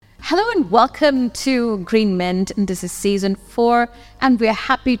Hello and welcome to GreenMent, and this is season 4, and we're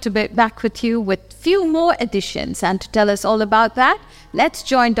happy to be back with you with few more editions. And to tell us all about that, let's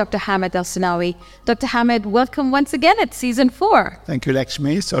join Dr. Hamed al Sinawi. Dr. Hamed, welcome once again at season 4. Thank you,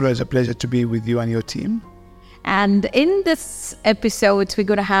 Lakshmi. It's always a pleasure to be with you and your team. And in this episode, we're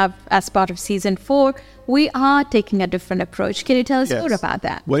going to have, as part of season 4, we are taking a different approach. Can you tell us more about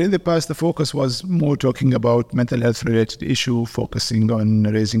that? Well, in the past, the focus was more talking about mental health related issue, focusing on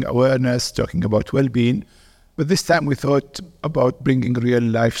raising awareness, talking about well-being. But this time we thought about bringing real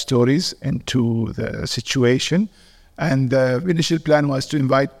life stories into the situation. And the initial plan was to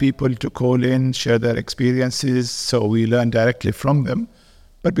invite people to call in, share their experiences, so we learn directly from them.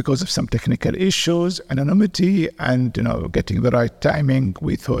 But because of some technical issues, anonymity, and getting the right timing,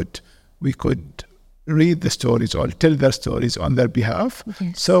 we thought we could read the stories or tell their stories on their behalf,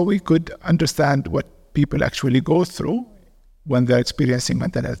 so we could understand what people actually go through when they're experiencing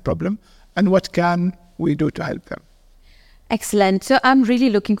mental health problem, and what can we do to help them. Excellent. So I'm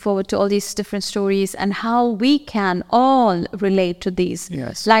really looking forward to all these different stories and how we can all relate to these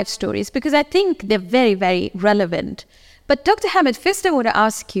life stories, because I think they're very, very relevant. But Dr. Hamed, first I want to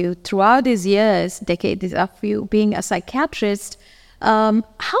ask you, throughout these years, decades of you being a psychiatrist,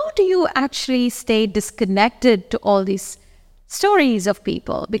 how do you actually stay disconnected to all these stories of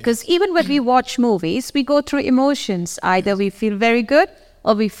people? Because even when we watch movies, we go through emotions. Either we feel very good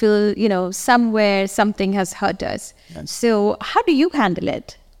or we feel, somewhere something has hurt us. So how do you handle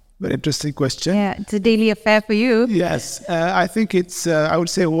it? Very interesting question. Yeah, it's a daily affair for you. Yes, I think it's, I would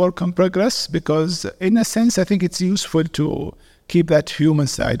say, a work in progress, because in a sense, I think it's useful to keep that human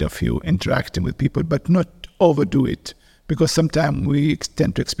side of you interacting with people, but not overdo it, because sometimes we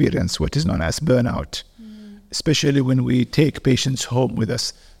tend to experience what is known as burnout, especially when we take patients home with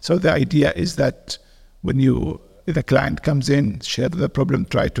us. So the idea is that when the client comes in, share the problem,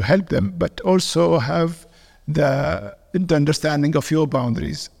 try to help them, but also have the understanding of your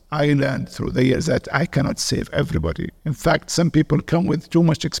boundaries. I learned through the years that I cannot save everybody. In fact, some people come with too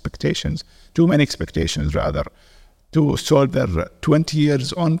many expectations rather, to solve their 20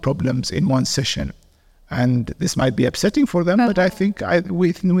 years on problems in one session. And this might be upsetting for them, but I think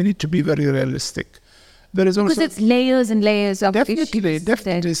we need to be very realistic. There is also, because it's layers and layers of issues.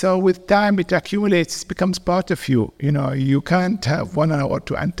 Definitely. So with time, it accumulates, becomes part of you. You can't have 1 hour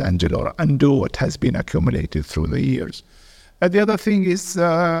to untangle or undo what has been accumulated through the years. The other thing is,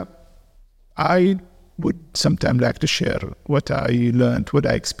 I would sometimes like to share what I learned, what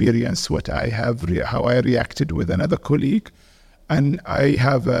I experienced, what I have, how I reacted with another colleague. And I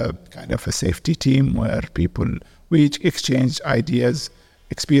have a kind of a safety team where we exchange ideas,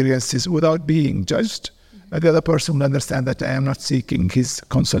 experiences without being judged. The other person will understand that I am not seeking his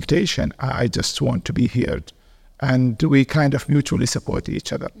consultation. I just want to be heard. And we kind of mutually support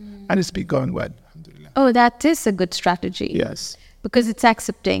each other. And it's been going well. Oh, that is a good strategy. Yes. Because it's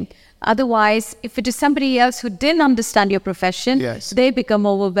accepting. Otherwise, if it is somebody else who didn't understand your profession, they become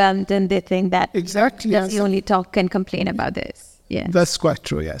overwhelmed and they think that that's the only talk and complain about this. Yeah, that's quite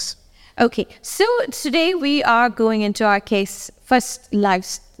true, yes. Okay, so today we are going into our first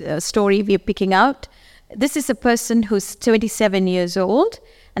life story we're picking out. This is a person who's 27 years old,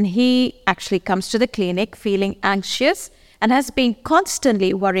 and he actually comes to the clinic feeling anxious and has been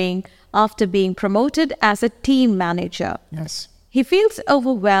constantly worrying after being promoted as a team manager. Yes. He feels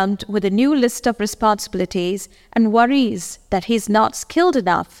overwhelmed with a new list of responsibilities and worries that he's not skilled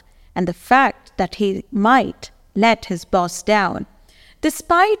enough, and the fact that he might let his boss down.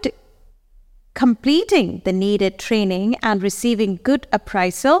 Despite completing the needed training and receiving good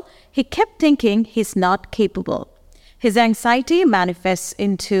appraisal, he kept thinking he's not capable. His anxiety manifests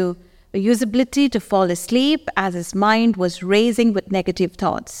into a usability to fall asleep as his mind was racing with negative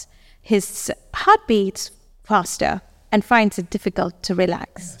thoughts. His heart beats faster and finds it difficult to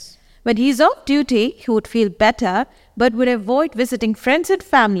relax. When he's off duty, he would feel better, but would avoid visiting friends and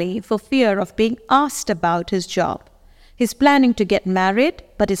family for fear of being asked about his job. He's planning to get married,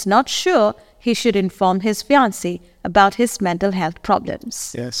 but is not sure he should inform his fiancée about his mental health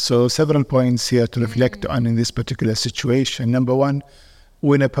problems. Yes, so several points here to reflect on in this particular situation. Number one,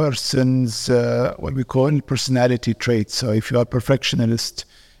 when a person's what we call personality traits, so if you are a perfectionist,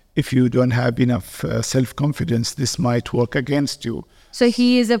 if you don't have enough self-confidence, this might work against you. So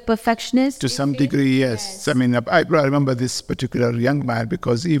he is a perfectionist? To some degree, yes. I mean, I remember this particular young man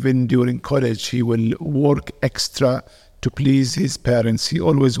because even during college, he will work extra to please his parents. He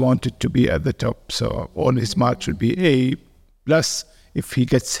always wanted to be at the top. So all his marks should be A+. If he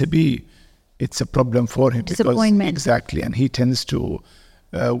gets a B, it's a problem for him. Disappointment. Exactly. And he tends to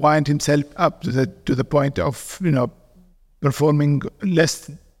wind himself up to the point of, performing less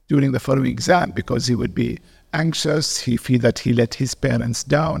during the following exam because he would be anxious. He feel that he let his parents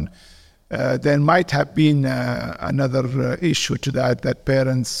down. There might have been another issue to that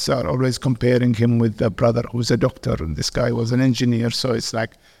parents are always comparing him with the brother who's a doctor, and this guy was an engineer, so it's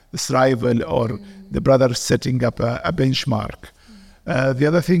like this rival or the brother setting up a benchmark. The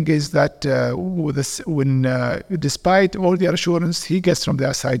other thing is that despite all the assurance he gets from the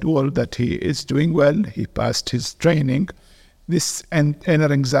outside world that he is doing well, he passed his training, this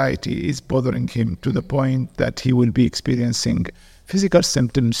inner anxiety is bothering him to the point that he will be experiencing physical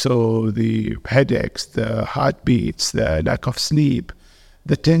symptoms, so the headaches, the heartbeats, the lack of sleep,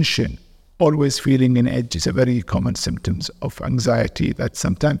 the tension, always feeling an edge is a very common symptoms of anxiety that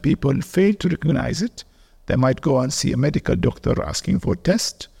sometimes people fail to recognize it. They might go and see a medical doctor asking for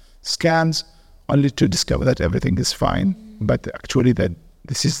tests, scans, only to discover that everything is fine. But actually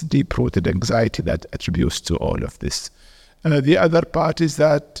this is deep-rooted anxiety that attributes to all of this. The other part is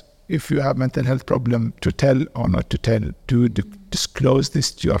that if you have mental health problem, to tell or not to tell, to disclose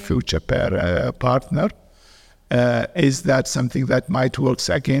this to your future partner. Is that something that might work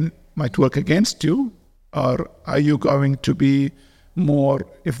against you? Or are you going to be more,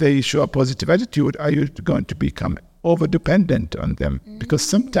 if they show a positive attitude, are you going to become over-dependent on them? Because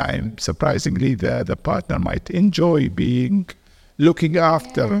sometimes, surprisingly, the partner might enjoy being looking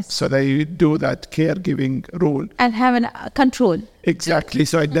after, so they do that caregiving role. And have control. Exactly,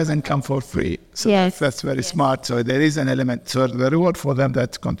 so it doesn't come for free. So that's very smart. So there is an element, so the reward for them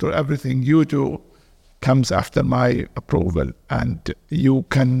that control everything you do comes after my approval, and you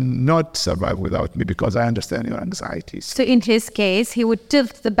cannot survive without me because I understand your anxieties. So in his case, he would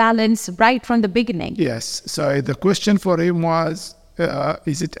tilt the balance right from the beginning. Yes, so the question for him was,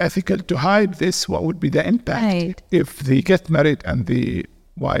 is it ethical to hide this? What would be the impact if they get married and the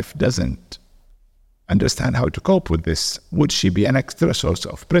wife doesn't understand how to cope with this? Would she be an extra source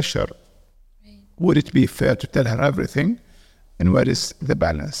of pressure? Would it be fair to tell her everything? And where is the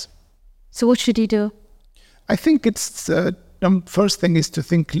balance? So what should he do? I think it's first thing is to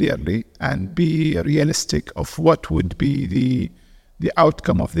think clearly and be realistic of what would be the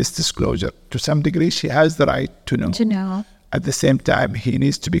outcome of this disclosure. To some degree, she has the right to know. At the same time, he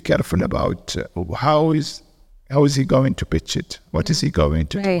needs to be careful about how is he going to pitch it? What is he going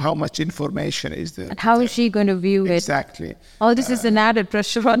to do? How much information is there? And how is she going to view it? Exactly. All this is an added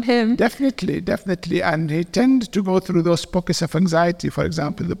pressure on him. Definitely. And he tends to go through those pockets of anxiety. For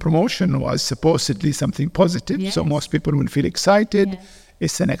example, the promotion was supposedly something positive, so most people will feel excited.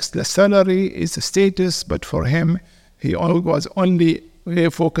 It's an extra salary, it's a status, but for him, he was only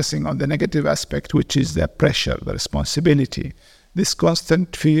focusing on the negative aspect, which is the pressure, the responsibility, this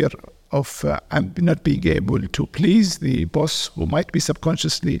constant fear of not being able to please the boss, who might be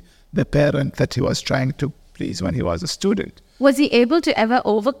subconsciously the parent that he was trying to please when he was a student. Was he able to ever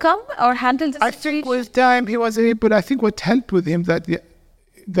overcome or handle the situation? I think with time he was able. I think what helped with him that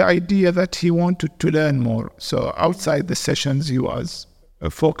the idea that he wanted to learn more. So outside the sessions, he was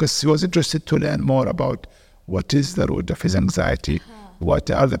focused. He was interested to learn more about what is the root of his anxiety.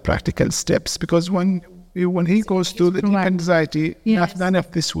 What are the practical steps? Because when he goes to the anxiety, none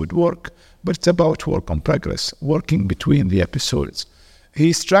of this would work. But it's about work on progress, working between the episodes.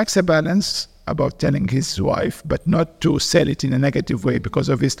 He strikes a balance about telling his wife, but not to sell it in a negative way, because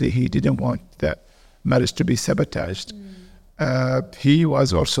obviously he didn't want the marriage to be sabotaged. He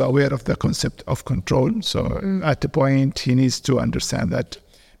was also aware of the concept of control. So at the point, he needs to understand that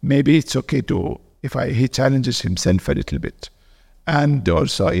maybe it's okay he challenges himself a little bit. And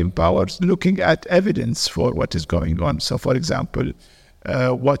also empowers looking at evidence for what is going on. So, for example,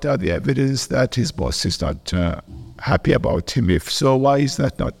 what are the evidence that his boss is not happy about him? If so, why is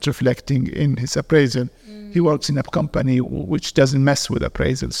that not reflecting in his appraisal? He works in a company which doesn't mess with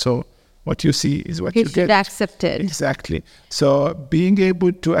appraisal. So what you see is what you get. He should accept it. Exactly. So being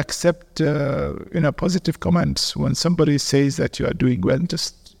able to accept positive comments when somebody says that you are doing well,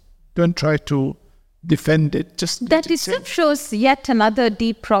 just don't try to defend it. Just that itself shows yet another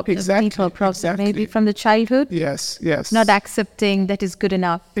deep problem. Maybe from the childhood. Yes. Not accepting that is good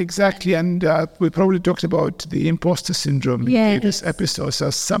enough. Exactly, and we probably talked about the imposter syndrome in this episode.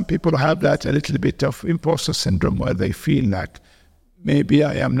 So some people have that a little bit of imposter syndrome, where they feel like maybe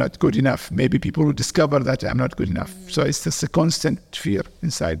I am not good enough. Maybe people will discover that I'm not good enough. So it's just a constant fear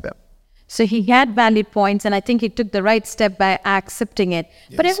inside them. So he had valid points, and I think he took the right step by accepting it.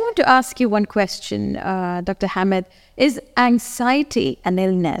 Yes. But I want to ask you one question, Dr. Hamed. Is anxiety an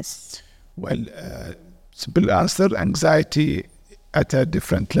illness? Well, simple answer, anxiety at a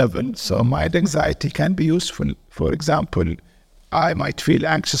different level. So mild anxiety can be useful. For example, I might feel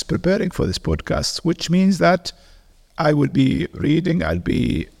anxious preparing for this podcast, which means that I will be reading, I'll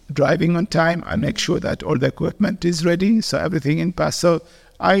be driving on time. I make sure that all the equipment is ready, so everything in pass. So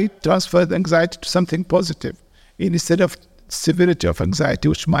I transfer the anxiety to something positive instead of severity of anxiety,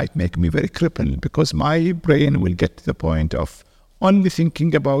 which might make me very crippled, because my brain will get to the point of only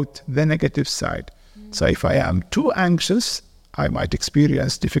thinking about the negative side. So if I am too anxious, I might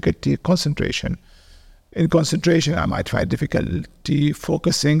experience difficulty concentration. In concentration, I might find difficulty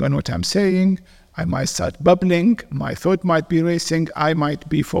focusing on what I'm saying. I might start bubbling. My thought might be racing. I might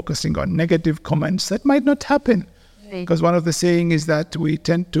be focusing on negative comments. That might not happen. Because one of the saying is that we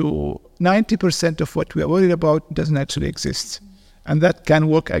tend to, 90% of what we are worried about doesn't actually exist. And that can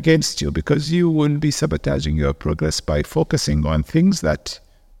work against you, because you will be sabotaging your progress by focusing on things that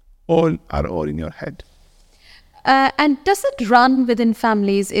all in your head. And does it run within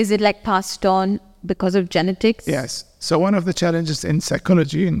families? Is it like passed on because of genetics? Yes. So one of the challenges in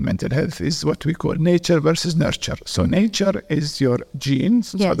psychology and mental health is what we call nature versus nurture. So nature is your genes,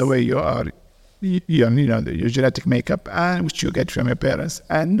 so the way you are, your genetic makeup, and which you get from your parents,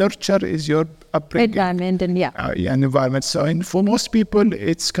 and nurture is your upbringing, environment, and environment. So for most people,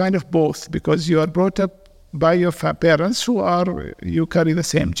 it's kind of both, because you are brought up by your parents you carry the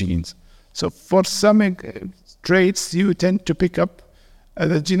same genes. So for some traits, you tend to pick up.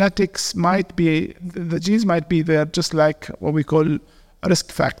 The genetics might be, the genes might be there, just like what we call a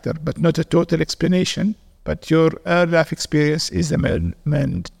risk factor, but not a total explanation. But your early life experience is the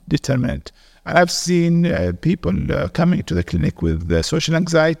main determinant. And I've seen people coming to the clinic with social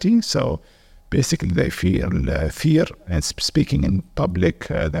anxiety. So basically they feel fear and speaking in public.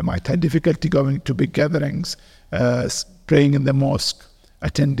 They might have difficulty going to big gatherings, praying in the mosque,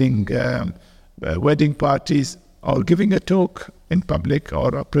 attending wedding parties, or giving a talk in public,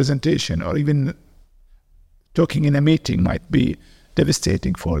 or a presentation, or even talking in a meeting might be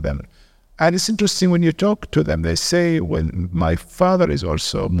devastating for them. And it's interesting when you talk to them, they say, well, my father is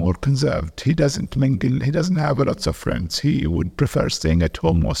also more conserved. He doesn't mingle. He doesn't have lots of friends. He would prefer staying at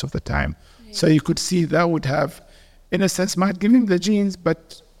home most of the time. Right. So you could see that would have, in a sense, might give him the genes,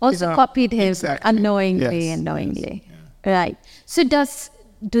 but also copied him unknowingly. Yes. Right. So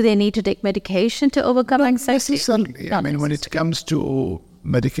do they need to take medication to overcome anxiety? Necessarily. When it comes to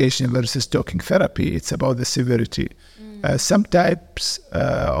medication versus talking therapy, it's about the severity. Some types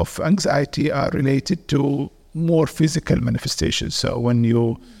of anxiety are related to more physical manifestations. So when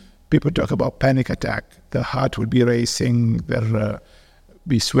people talk about panic attack, the heart will be racing, they'll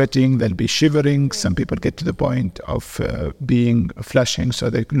be sweating, they'll be shivering. Some people get to the point of being flushing, so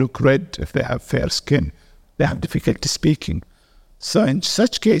they look red if they have fair skin. They have difficulty speaking. So in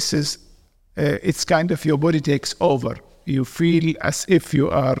such cases, it's kind of your body takes over. You feel as if you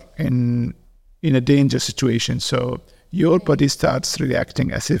are in a danger situation. So your body starts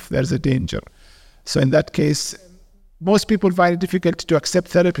reacting as if there's a danger. So in that case, most people find it difficult to accept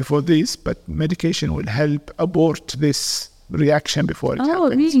therapy for this, but medication will help abort this reaction before it happens. Oh,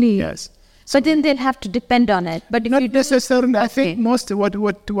 really? Yes. But then they'll have to depend on it. But if not necessarily. I think most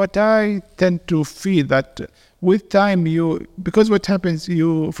what I tend to feel that with time because what happens,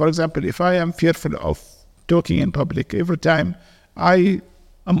 for example, if I am fearful of talking in public, every time I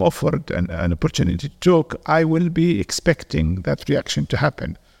am offered an opportunity to talk, I will be expecting that reaction to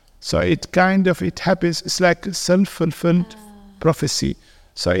happen. So it happens. It's like a self-fulfilled prophecy.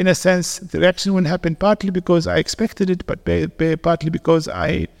 So in a sense, the reaction will happen partly because I expected it, but partly because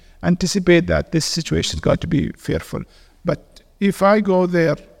I anticipate that this situation is going to be fearful. But if I go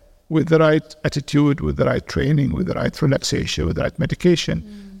there with the right attitude, with the right training, with the right relaxation, with the right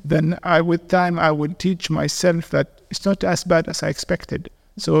medication, then with time I will teach myself that it's not as bad as I expected.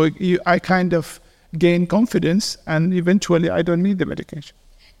 So I kind of gain confidence, and eventually I don't need the medication.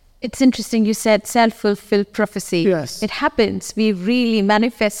 It's interesting you said self-fulfilled prophecy. Yes. It happens. We really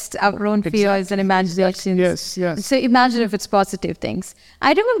manifest our own fears and imaginations. Yes. So imagine if it's positive things.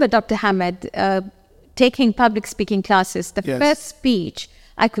 I remember Dr. Hamed taking public speaking classes. The first speech,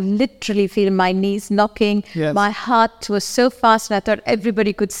 I could literally feel my knees knocking. Yes. My heart was so fast, and I thought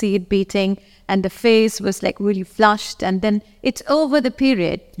everybody could see it beating. And the face was like really flushed. And then it's over the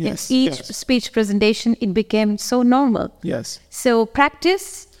period. Yes. In each speech presentation, it became so normal. Yes. So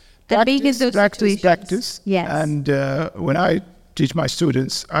practice. Practice. Yes. And when I teach my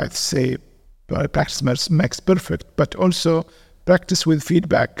students, I say practice makes perfect, but also practice with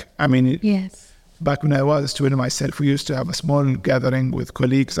feedback. Yes. Back when I was a student myself, we used to have a small gathering with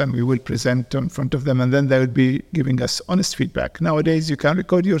colleagues, and we would present in front of them, and then they would be giving us honest feedback. Nowadays, you can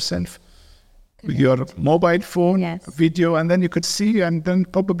record yourself with your mobile phone, video, and then you could see, and then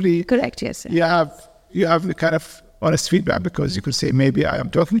probably you have the kind of honest feedback, because you could say, maybe I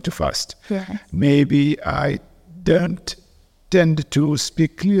am talking too fast. Yeah. Maybe I don't tend to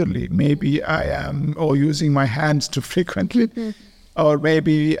speak clearly. Maybe I am or using my hands too frequently, or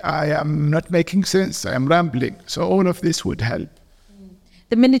maybe I am not making sense. I am rambling. So all of this would help.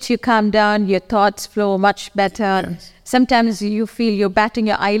 The minute you calm down, your thoughts flow much better. Yes. Sometimes you feel you're batting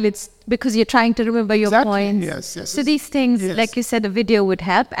your eyelids because you're trying to remember your points. Yes. So these things, like you said, a video would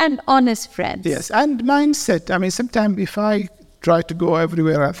help, and honest friends. Yes, and mindset. I mean, sometimes if I try to go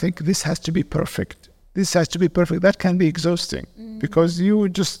everywhere, I think this has to be perfect. This has to be perfect. That can be exhausting because you're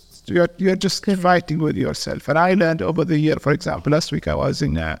just fighting with yourself. And I learned over the year, for example, last week I was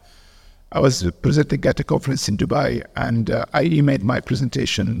presenting at a conference in Dubai, and I emailed my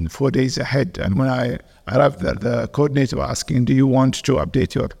presentation 4 days ahead. And when I arrived there, the coordinator was asking, "Do you want to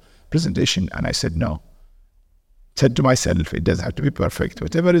update your presentation?" And I said no. Said to myself, it doesn't have to be perfect.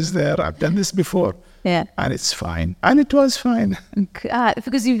 Whatever is there, I've done this before. Yeah. And it's fine. And it was fine.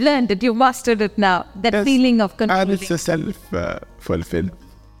 Because you've learned it, you've mastered it now. That feeling of controlling. And it's a self-fulfilled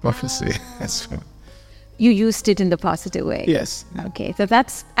prophecy. You used it in the positive way. Yes. Okay, so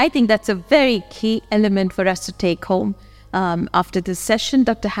I think that's a very key element for us to take home after this session.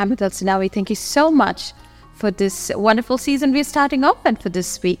 Dr. Hamed al Sinawi, thank you so much for this wonderful season we're starting off and for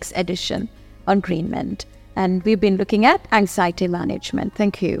this week's edition on GreenMent. And we've been looking at anxiety management.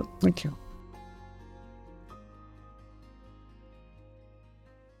 Thank you. Thank you.